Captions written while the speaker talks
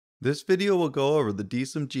This video will go over the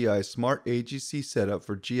DSIM-GI Smart AGC setup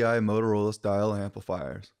for GI Motorola style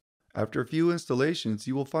amplifiers. After a few installations,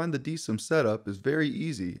 you will find the DSIM setup is very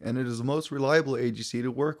easy and it is the most reliable AGC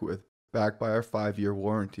to work with, backed by our 5-year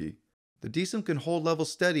warranty. The DSIM can hold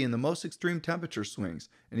levels steady in the most extreme temperature swings,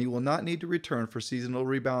 and you will not need to return for seasonal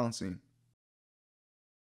rebalancing.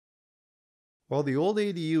 While the old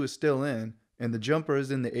ADU is still in, and the jumper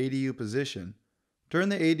is in the ADU position, turn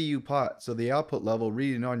the ADU pot so the output level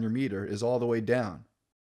reading on your meter is all the way down.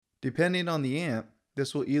 Depending on the amp,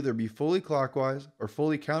 this will either be fully clockwise or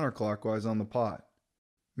fully counterclockwise on the pot.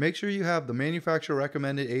 Make sure you have the manufacturer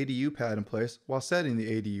recommended ADU pad in place while setting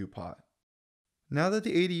the ADU pot. Now that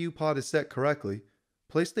the ADU pot is set correctly,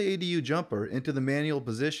 place the ADU jumper into the manual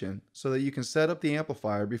position so that you can set up the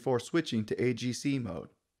amplifier before switching to AGC mode.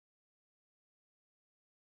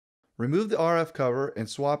 Remove the RF cover and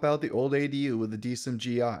swap out the old ADU with the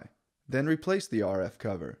DSIM-GI, then replace the RF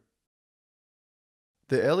cover.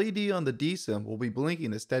 The LED on the DSIM will be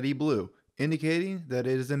blinking a steady blue, indicating that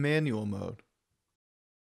it is in manual mode.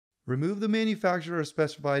 Remove the manufacturer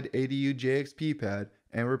specified ADU JXP pad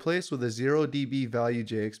and replace with a 0 dB value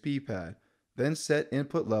JXP pad, then set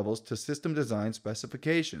input levels to system design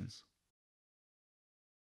specifications.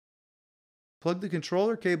 Plug the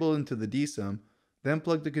controller cable into the DSIM, then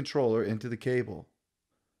plug the controller into the cable.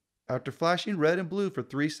 After flashing red and blue for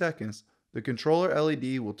 3 seconds, the controller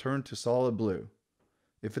LED will turn to solid blue.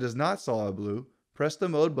 If it is not solid blue, press the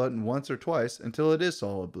mode button once or twice until it is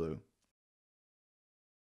solid blue.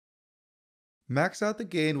 Max out the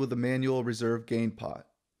gain with the manual reserve gain pot.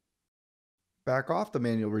 Back off the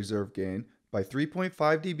manual reserve gain by 3.5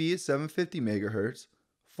 dB at 750 MHz,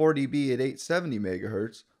 4 dB at 870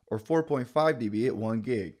 MHz, or 4.5 dB at 1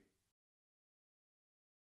 gig.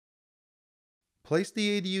 Place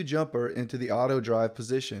the ADU jumper into the auto drive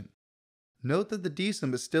position. Note that the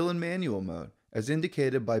DSIM is still in manual mode, as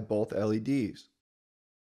indicated by both LEDs.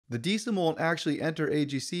 The DSIM won't actually enter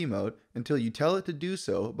AGC mode until you tell it to do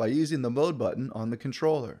so by using the mode button on the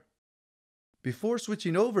controller. Before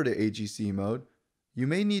switching over to AGC mode, you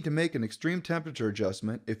may need to make an extreme temperature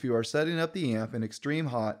adjustment if you are setting up the amp in extreme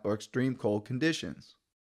hot or extreme cold conditions.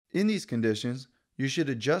 In these conditions, you should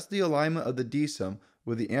adjust the alignment of the DSIM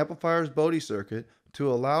with the amplifier's Bode circuit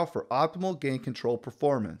to allow for optimal gain control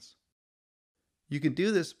performance. You can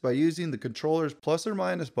do this by using the controller's plus or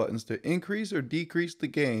minus buttons to increase or decrease the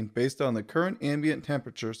gain based on the current ambient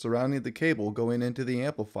temperature surrounding the cable going into the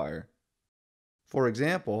amplifier. For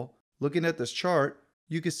example, looking at this chart,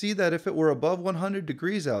 you can see that if it were above 100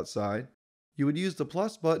 degrees outside, you would use the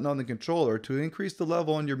plus button on the controller to increase the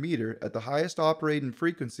level on your meter at the highest operating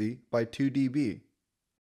frequency by 2 dB.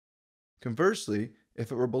 Conversely, if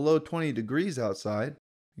it were below 20 degrees outside,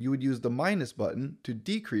 you would use the minus button to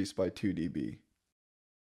decrease by 2 dB.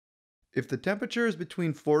 If the temperature is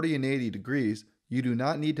between 40 and 80 degrees, you do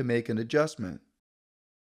not need to make an adjustment.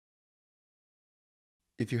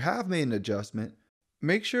 If you have made an adjustment,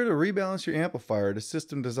 make sure to rebalance your amplifier to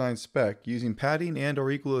system design spec using padding and/or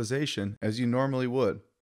equalization as you normally would.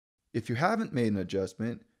 If you haven't made an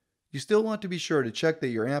adjustment, you still want to be sure to check that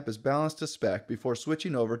your amp is balanced to spec before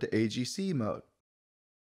switching over to AGC mode.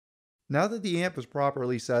 Now that the amp is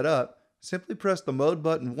properly set up, simply press the mode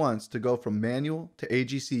button once to go from manual to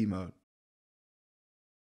AGC mode.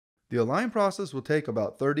 The align process will take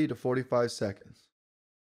about 30 to 45 seconds.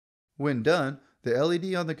 When done, the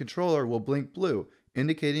LED on the controller will blink blue,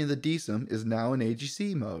 indicating the DSIM is now in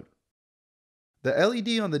AGC mode. The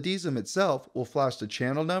LED on the DSIM itself will flash the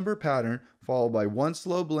channel number pattern followed by 1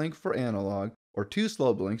 slow blink for analog or 2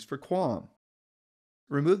 slow blinks for QAM.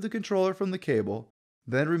 Remove the controller from the cable,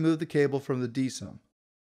 then remove the cable from the DSIM.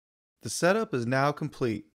 The setup is now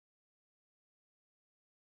complete.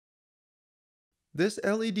 This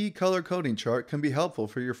LED color coding chart can be helpful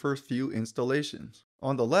for your first few installations.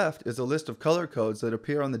 On the left is a list of color codes that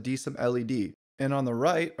appear on the DSIM LED, and on the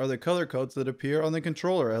right are the color codes that appear on the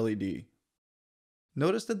controller LED.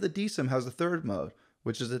 Notice that the DSIM has a third mode,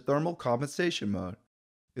 which is a thermal compensation mode.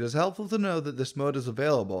 It is helpful to know that this mode is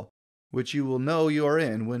available, which you will know you are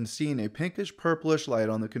in when seeing a pinkish-purplish light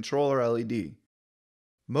on the controller LED.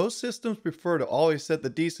 Most systems prefer to always set the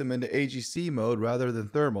DSIM into AGC mode rather than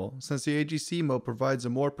thermal, since the AGC mode provides a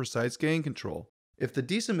more precise gain control. If the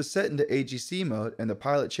DSIM is set into AGC mode and the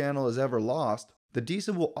pilot channel is ever lost, the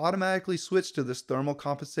DSIM will automatically switch to this thermal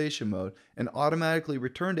compensation mode and automatically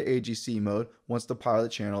return to AGC mode once the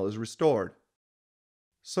pilot channel is restored.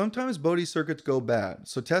 Sometimes Bode circuits go bad,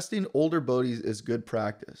 so testing older Bodes is good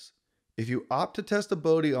practice. If you opt to test a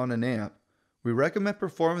Bode on an amp, we recommend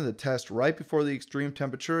performing the test right before the extreme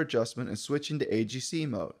temperature adjustment and switching to AGC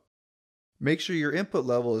mode. Make sure your input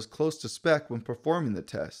level is close to spec when performing the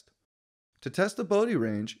test. To test the body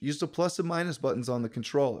range, use the plus and minus buttons on the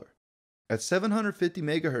controller. At 750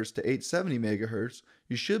 MHz to 870 MHz,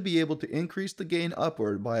 you should be able to increase the gain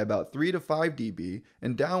upward by about 3 to 5 dB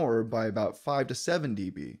and downward by about 5 to 7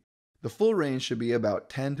 dB. The full range should be about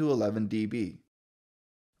 10 to 11 dB.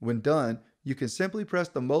 When done, you can simply press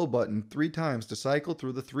the mode button 3 times to cycle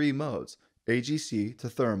through the 3 modes, AGC to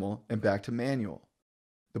thermal and back to manual.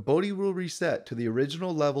 The body will reset to the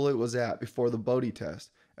original level it was at before the body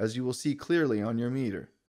test, as you will see clearly on your meter.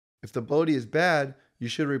 If the body is bad, you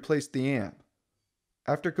should replace the amp.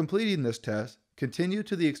 After completing this test, continue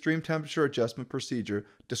to the extreme temperature adjustment procedure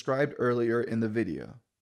described earlier in the video.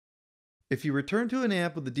 If you return to an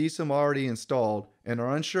amp with the DSIM already installed and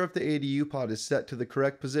are unsure if the ADU pot is set to the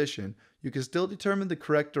correct position, you can still determine the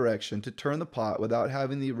correct direction to turn the pot without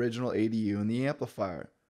having the original ADU in the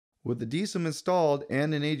amplifier. With the DSIM installed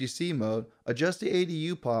and in AGC mode, adjust the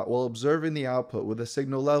ADU pot while observing the output with a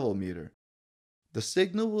signal level meter. The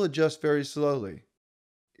signal will adjust very slowly.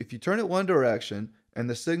 If you turn it one direction and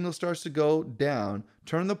the signal starts to go down,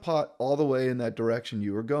 turn the pot all the way in that direction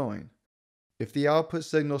you are going. If the output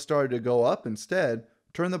signal started to go up instead,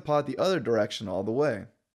 turn the pot the other direction all the way.